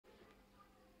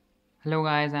Hello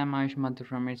guys, I'm Ayush Mathur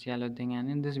from It's Yellow Thing, and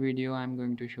in this video I'm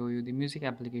going to show you the music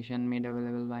application made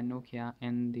available by Nokia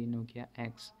in the Nokia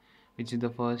X, which is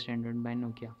the first Android by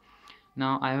Nokia.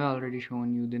 Now I have already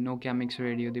shown you the Nokia Mix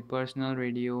Radio, the personal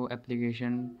radio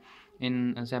application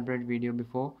in a separate video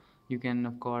before. You can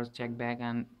of course check back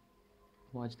and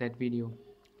watch that video.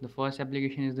 The first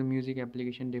application is the music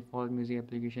application, default music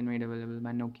application made available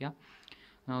by Nokia.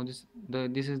 Now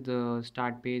this is the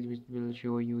start page, which will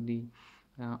show you the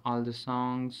all the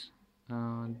songs,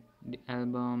 uh, the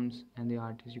albums and the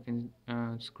artists. You can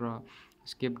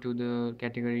skip to the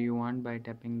category you want by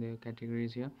tapping the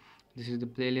categories here. This is the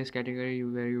playlist category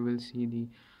where you will see the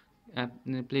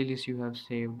playlist you have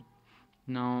saved.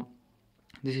 Now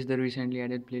this is the recently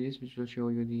added playlist, which will show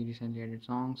you the recently added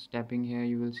songs. Tapping here,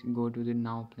 you will go to the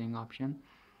now playing option,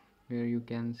 where you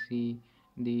can see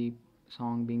the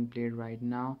song being played right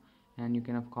now, and you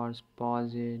can of course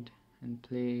pause it and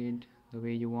play it the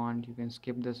way you want. You can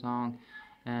skip the song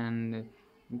and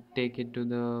take it to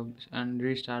the and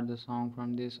restart the song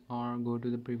from this, or go to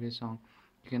the previous song.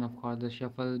 You can of course the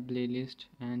shuffle playlist,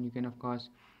 and you can of course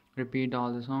repeat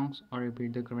all the songs or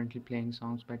repeat the currently playing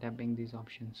songs by tapping these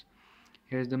options.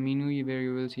 Here's the menu where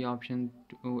you will see option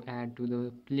to add to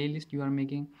the playlist you are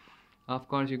making. Of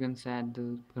course you can set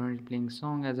the currently playing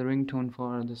song as a ringtone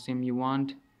for the sim you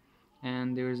want,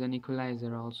 and there is an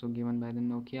equalizer also given by the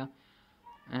Nokia.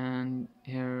 And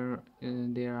here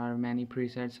there are many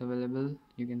presets available.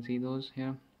 You can see those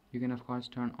here. You can of course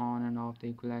turn on and off the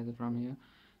equalizer from here.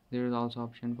 There is also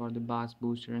option for the bass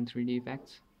booster and 3D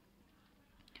effects,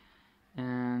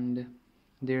 and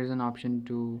there is an option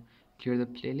to clear the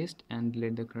playlist and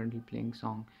delete the currently playing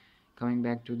song. Coming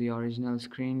back to the original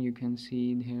screen, you can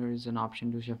see here is an option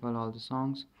to shuffle all the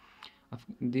songs.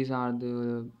 These are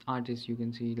the artists. You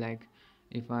can see, like,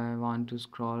 if I want to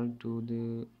scroll to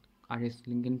the artist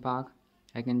Linkin Park,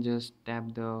 I can just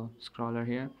tap the scroller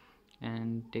here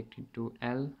and take it to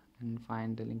L and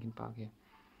find the Linkin Park here,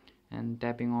 and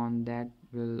tapping on that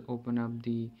will open up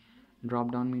the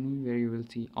drop down menu where you will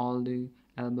see all the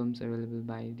albums available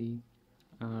by the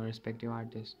respective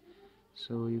artist.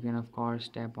 So you can of course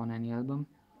tap on any album,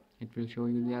 it will show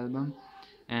you the album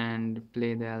and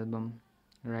play the album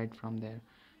right from there,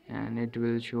 and it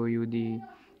will show you the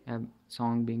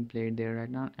song being played there right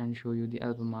now and show you the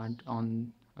album art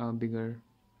on a bigger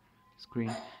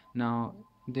screen. Now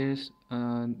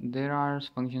there are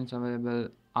functions available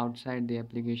outside the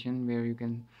application where you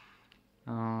can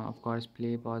of course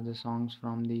play pause the songs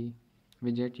from the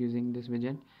widget using this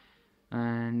widget.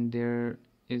 And there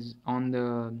is on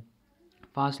the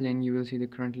fast lane you will see the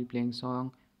currently playing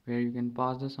song where you can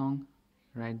pause the song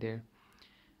right there.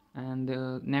 And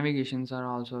the navigations are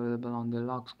also available on the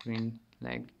lock screen.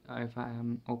 Like if I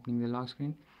am opening the lock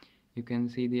screen, you can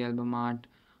see the album art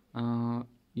uh,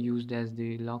 used as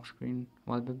the lock screen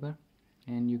wallpaper,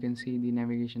 and you can see the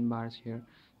navigation bars here,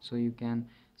 so you can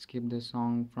skip the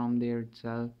song from there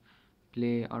itself,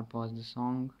 play or pause the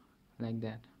song like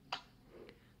that.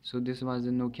 So this was the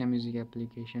Nokia music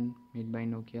application made by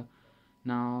Nokia.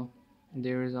 Now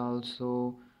there is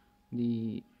also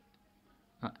the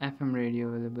FM radio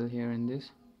available here in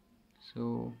this.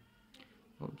 So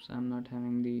oops, I'm not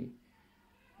having the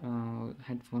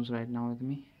headphones right now with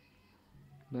me,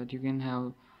 but you can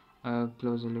have a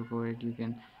closer look over it. You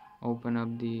can open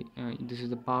up the this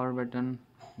is the power button,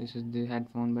 this is the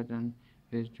headphone button,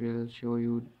 which will show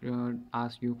you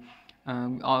ask you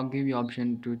or give you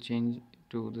option to change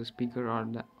to the speaker or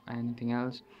anything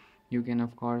else. You can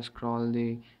of course scroll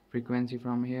the frequency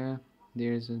from here.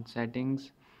 There is a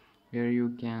settings where you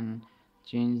can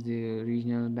change the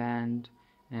regional band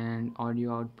and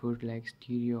audio output like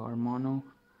stereo or mono.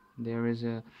 There is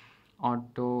a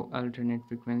auto alternate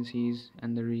frequencies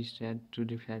and the reset to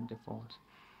reset defaults.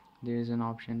 There is an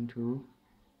option to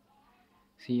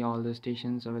see all the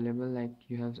stations available. Like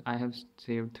I have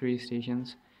saved 3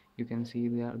 stations. You can see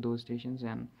there those stations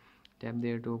and tap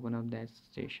there to open up that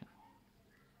station.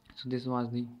 So this was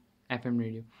the FM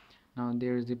radio. Now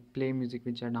there is the play music,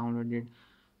 which I downloaded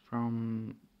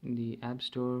from the app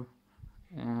store,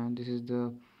 and this is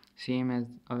the same as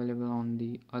available on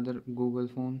the other Google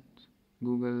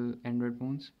Android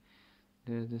phones.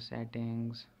 There is the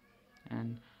settings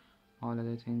and all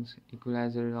other things.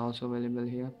 Equalizer is also available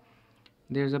here.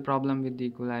 There's a problem with the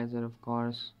equalizer, of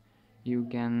course. You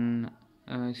can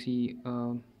see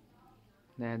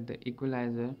that the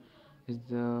equalizer is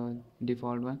the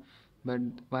default one, but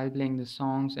while playing the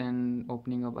songs and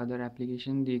opening up other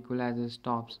application, the equalizer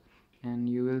stops, and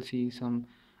you will see some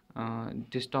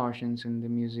distortions in the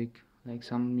music. Like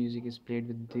some music is played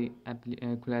with the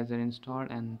equalizer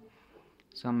installed, and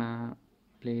some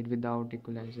played without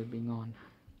equalizer being on.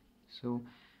 So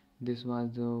this was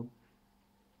the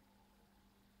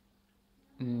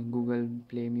Google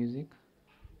Play Music.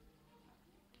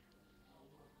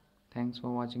 Thanks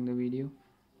for watching the video.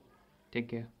 Take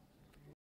care.